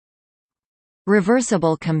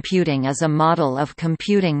Reversible computing is a model of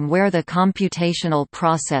computing where the computational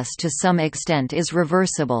process to some extent is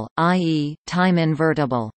reversible, i.e.,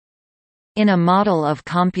 time-invertible. In a model of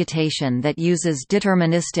computation that uses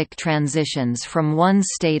deterministic transitions from one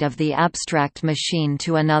state of the abstract machine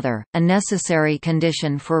to another, a necessary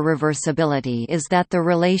condition for reversibility is that the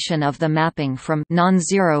relation of the mapping from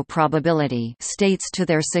non-zero probability states to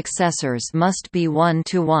their successors must be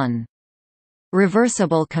 1-to-1.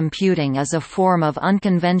 Reversible computing is a form of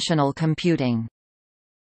unconventional computing.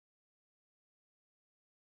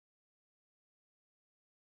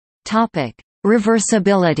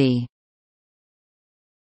 Reversibility.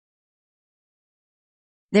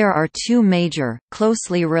 There are two major,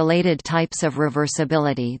 closely related types of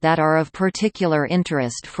reversibility that are of particular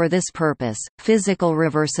interest for this purpose: physical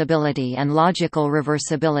reversibility and logical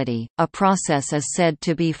reversibility. A process is said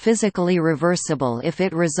to be physically reversible if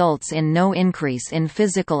it results in no increase in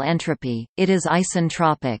physical entropy; it is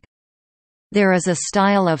isentropic. There is a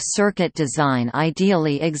style of circuit design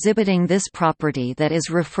ideally exhibiting this property that is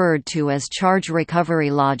referred to as charge recovery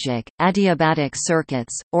logic, adiabatic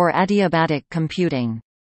circuits, or adiabatic computing.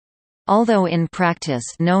 Although in practice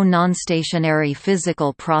no non-stationary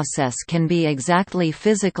physical process can be exactly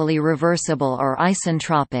physically reversible or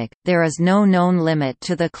isentropic, there is no known limit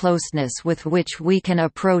to the closeness with which we can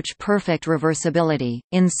approach perfect reversibility,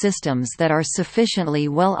 in systems that are sufficiently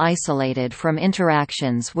well isolated from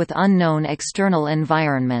interactions with unknown external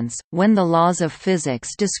environments, when the laws of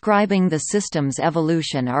physics describing the system's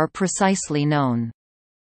evolution are precisely known.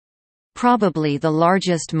 Probably the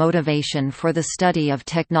largest motivation for the study of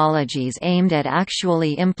technologies aimed at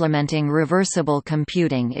actually implementing reversible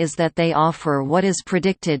computing is that they offer what is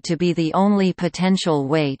predicted to be the only potential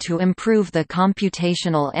way to improve the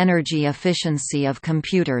computational energy efficiency of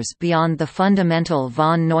computers beyond the fundamental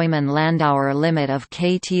von Neumann-Landauer limit of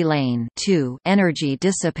kT-lane energy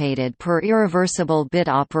dissipated per irreversible bit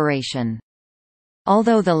operation.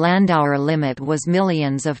 Although the Landauer limit was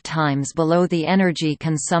millions of times below the energy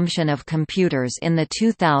consumption of computers in the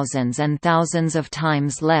 2000s and thousands of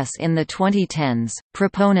times less in the 2010s,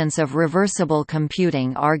 proponents of reversible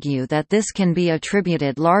computing argue that this can be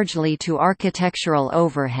attributed largely to architectural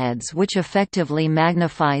overheads which effectively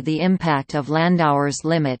magnify the impact of Landauer's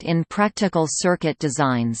limit in practical circuit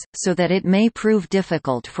designs, so that it may prove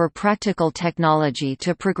difficult for practical technology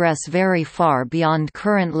to progress very far beyond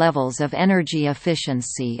current levels of energy efficiency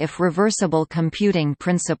if reversible computing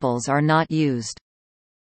principles are not used.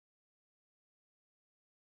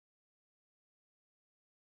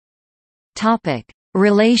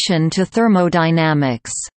 Relation to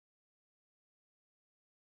thermodynamics.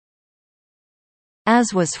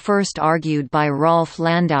 As was first argued by Rolf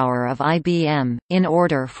Landauer of IBM, in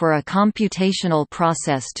order for a computational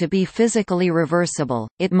process to be physically reversible,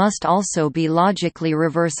 it must also be logically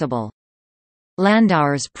reversible.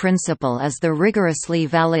 Landauer's principle is the rigorously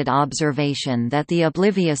valid observation that the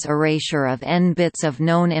oblivious erasure of n bits of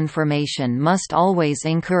known information must always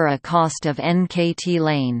incur a cost of n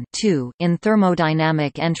kT-lane in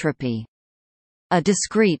thermodynamic entropy. A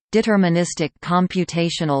discrete, deterministic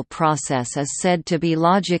computational process is said to be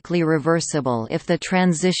logically reversible if the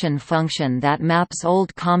transition function that maps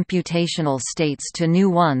old computational states to new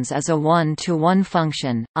ones is a 1-to-1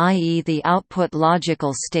 function, i.e. the output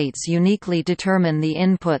logical states uniquely determine the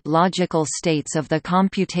input logical states of the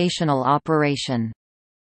computational operation.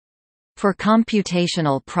 For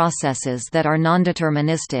computational processes that are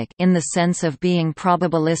nondeterministic in the sense of being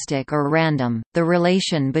probabilistic or random, the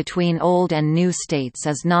relation between old and new states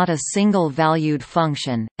is not a single-valued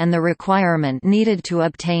function, and the requirement needed to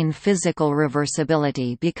obtain physical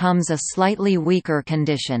reversibility becomes a slightly weaker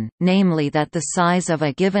condition, namely that the size of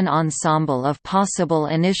a given ensemble of possible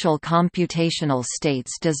initial computational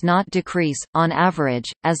states does not decrease, on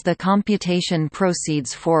average, as the computation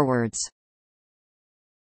proceeds forwards.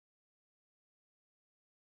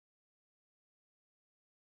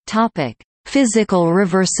 Physical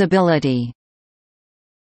reversibility.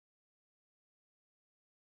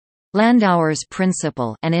 Landauer's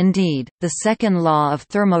principle, and indeed, the second law of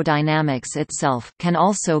thermodynamics itself, can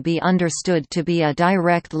also be understood to be a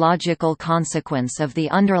direct logical consequence of the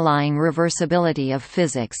underlying reversibility of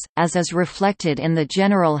physics, as is reflected in the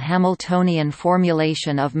general Hamiltonian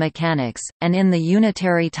formulation of mechanics, and in the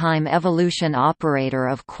unitary time evolution operator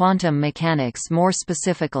of quantum mechanics more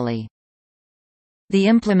specifically. The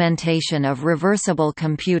implementation of reversible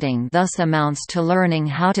computing thus amounts to learning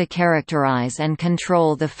how to characterize and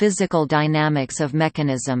control the physical dynamics of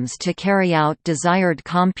mechanisms to carry out desired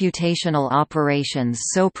computational operations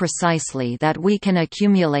so precisely that we can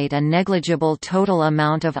accumulate a negligible total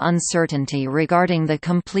amount of uncertainty regarding the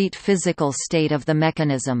complete physical state of the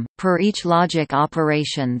mechanism, per each logic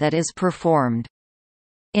operation that is performed.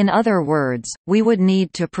 In other words, we would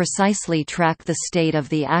need to precisely track the state of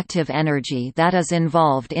the active energy that is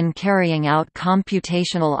involved in carrying out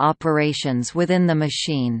computational operations within the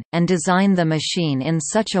machine, and design the machine in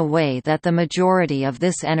such a way that the majority of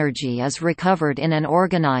this energy is recovered in an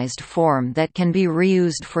organized form that can be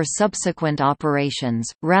reused for subsequent operations,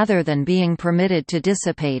 rather than being permitted to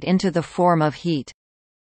dissipate into the form of heat.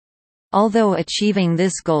 Although achieving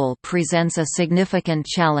this goal presents a significant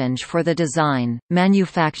challenge for the design,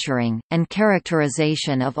 manufacturing, and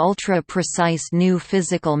characterization of ultra-precise new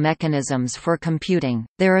physical mechanisms for computing,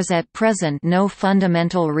 there is at present no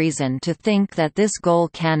fundamental reason to think that this goal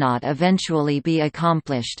cannot eventually be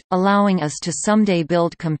accomplished, allowing us to someday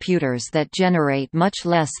build computers that generate much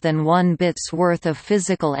less than 1 bit's worth of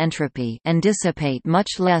physical entropy and dissipate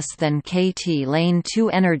much less than kT lane 2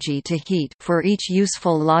 energy to heat for each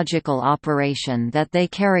useful logical operation that they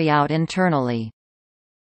carry out internally.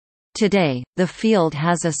 Today, the field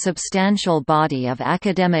has a substantial body of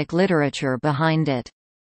academic literature behind it.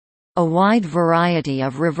 A wide variety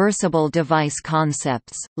of reversible device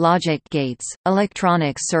concepts, logic gates,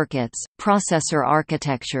 electronic circuits, processor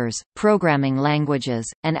architectures, programming languages,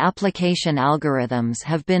 and application algorithms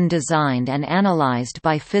have been designed and analyzed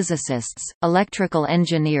by physicists, electrical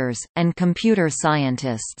engineers, and computer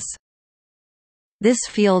scientists. This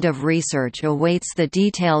field of research awaits the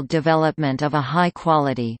detailed development of a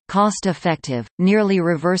high-quality, cost-effective, nearly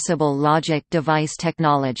reversible logic device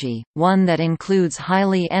technology, one that includes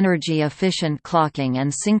highly energy-efficient clocking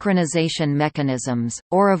and synchronization mechanisms,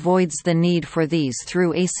 or avoids the need for these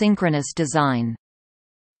through asynchronous design.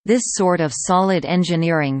 This sort of solid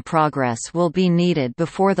engineering progress will be needed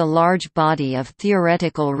before the large body of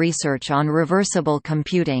theoretical research on reversible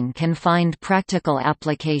computing can find practical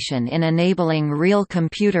application in enabling real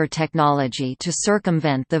computer technology to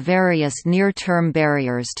circumvent the various near-term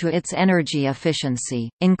barriers to its energy efficiency,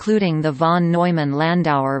 including the von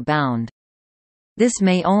Neumann-Landauer bound. This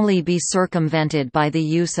may only be circumvented by the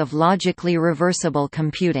use of logically reversible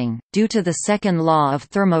computing, due to the second law of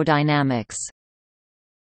thermodynamics.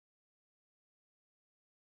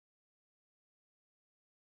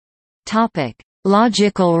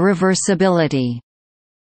 Logical reversibility.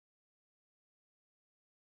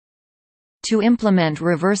 To implement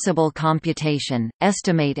reversible computation,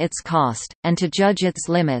 estimate its cost, and to judge its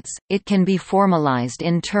limits, it can be formalized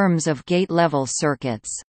in terms of gate-level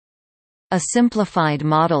circuits. A simplified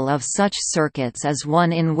model of such circuits is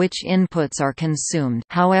one in which inputs are consumed.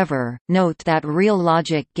 However, note that real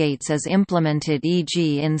logic gates as implemented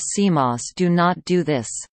e.g. in CMOS do not do this.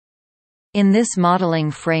 In this modeling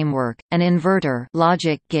framework, an inverter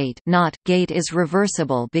logic gate NOT gate is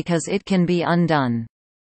reversible because it can be undone.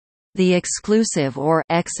 The exclusive or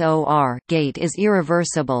XOR gate is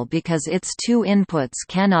irreversible because its two inputs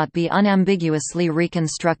cannot be unambiguously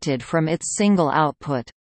reconstructed from its single output.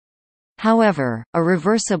 However, a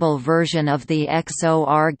reversible version of the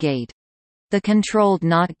XOR gate, the controlled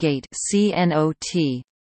NOT gate (CNOT),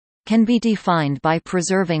 can be defined by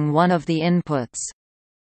preserving one of the inputs.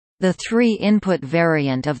 The three-input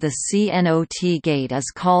variant of the CNOT gate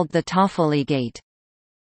is called the Toffoli gate.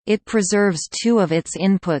 It preserves two of its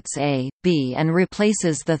inputs A, B and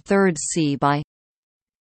replaces the third C by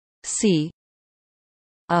C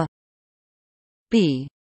A B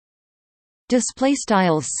display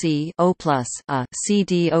style C O plus A C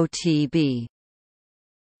dot B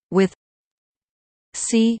with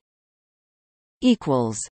C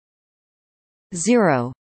equals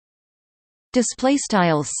 0 display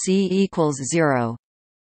style C equals 0.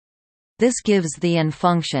 This gives the n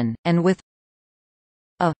function, and with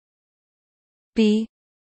A B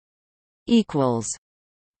equals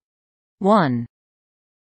 1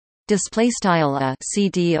 display style A C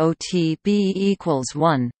dot B equals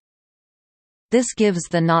 1. This gives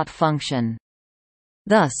the NOT function.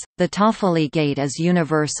 Thus, the Toffoli gate is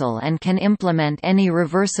universal and can implement any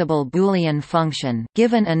reversible Boolean function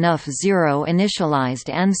given enough zero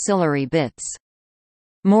initialized ancillary bits.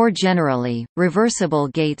 More generally, reversible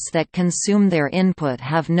gates that consume their input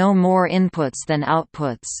have no more inputs than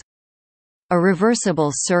outputs. A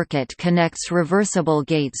reversible circuit connects reversible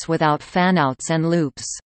gates without fanouts and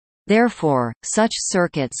loops. Therefore, such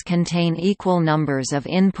circuits contain equal numbers of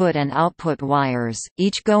input and output wires,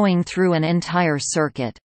 each going through an entire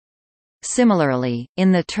circuit. Similarly,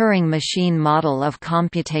 in the Turing machine model of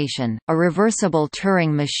computation, a reversible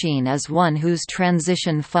Turing machine is one whose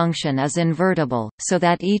transition function is invertible, so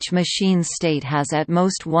that each machine state has at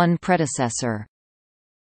most one predecessor.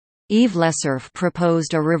 Yves Lecerf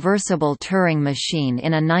proposed a reversible Turing machine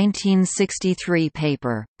in a 1963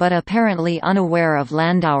 paper, but apparently unaware of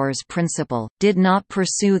Landauer's principle, did not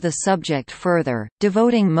pursue the subject further,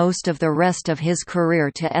 devoting most of the rest of his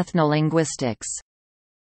career to ethnolinguistics.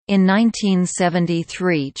 In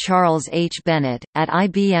 1973, Charles H. Bennett, at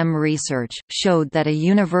IBM Research, showed that a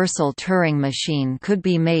universal Turing machine could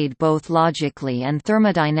be made both logically and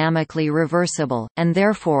thermodynamically reversible, and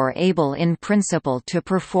therefore able in principle to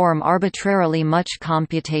perform arbitrarily much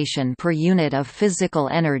computation per unit of physical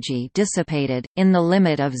energy dissipated, in the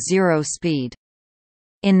limit of zero speed.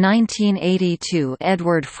 In 1982,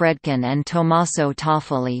 Edward Fredkin and Tommaso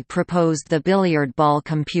Toffoli proposed the billiard ball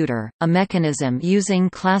computer, a mechanism using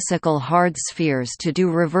classical hard spheres to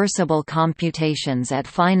do reversible computations at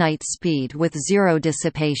finite speed with zero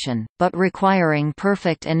dissipation, but requiring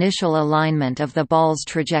perfect initial alignment of the ball's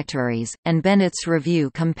trajectories, and Bennett's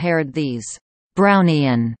review compared these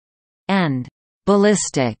Brownian and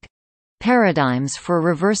ballistic paradigms for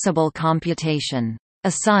reversible computation.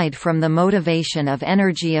 Aside from the motivation of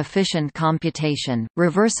energy-efficient computation,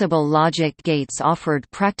 reversible logic gates offered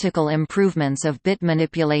practical improvements of bit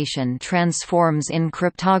manipulation transforms in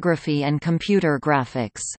cryptography and computer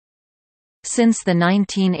graphics. Since the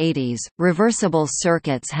 1980s, reversible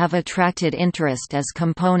circuits have attracted interest as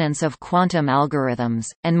components of quantum algorithms,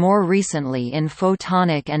 and more recently in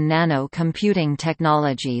photonic and nano-computing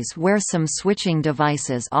technologies where some switching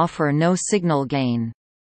devices offer no signal gain.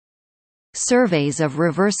 Surveys of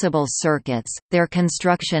reversible circuits, their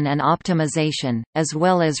construction and optimization, as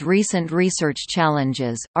well as recent research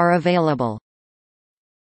challenges, are available.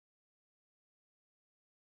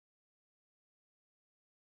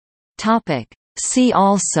 See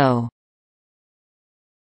also: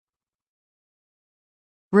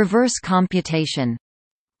 reverse computation,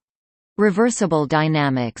 reversible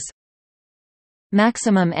dynamics,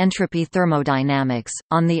 maximum entropy thermodynamics,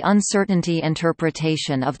 on the uncertainty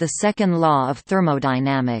interpretation of the second law of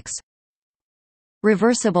thermodynamics,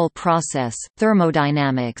 reversible process,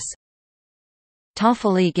 thermodynamics,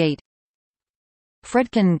 Toffoli gate,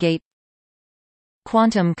 Fredkin gate,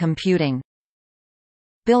 quantum computing,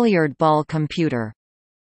 billiard ball computer,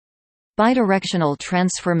 bidirectional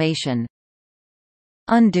transformation,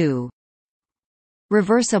 undo,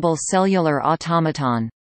 reversible cellular automaton,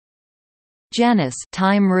 Janus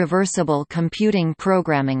time reversible computing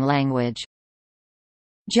programming language,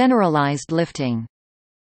 generalized lifting.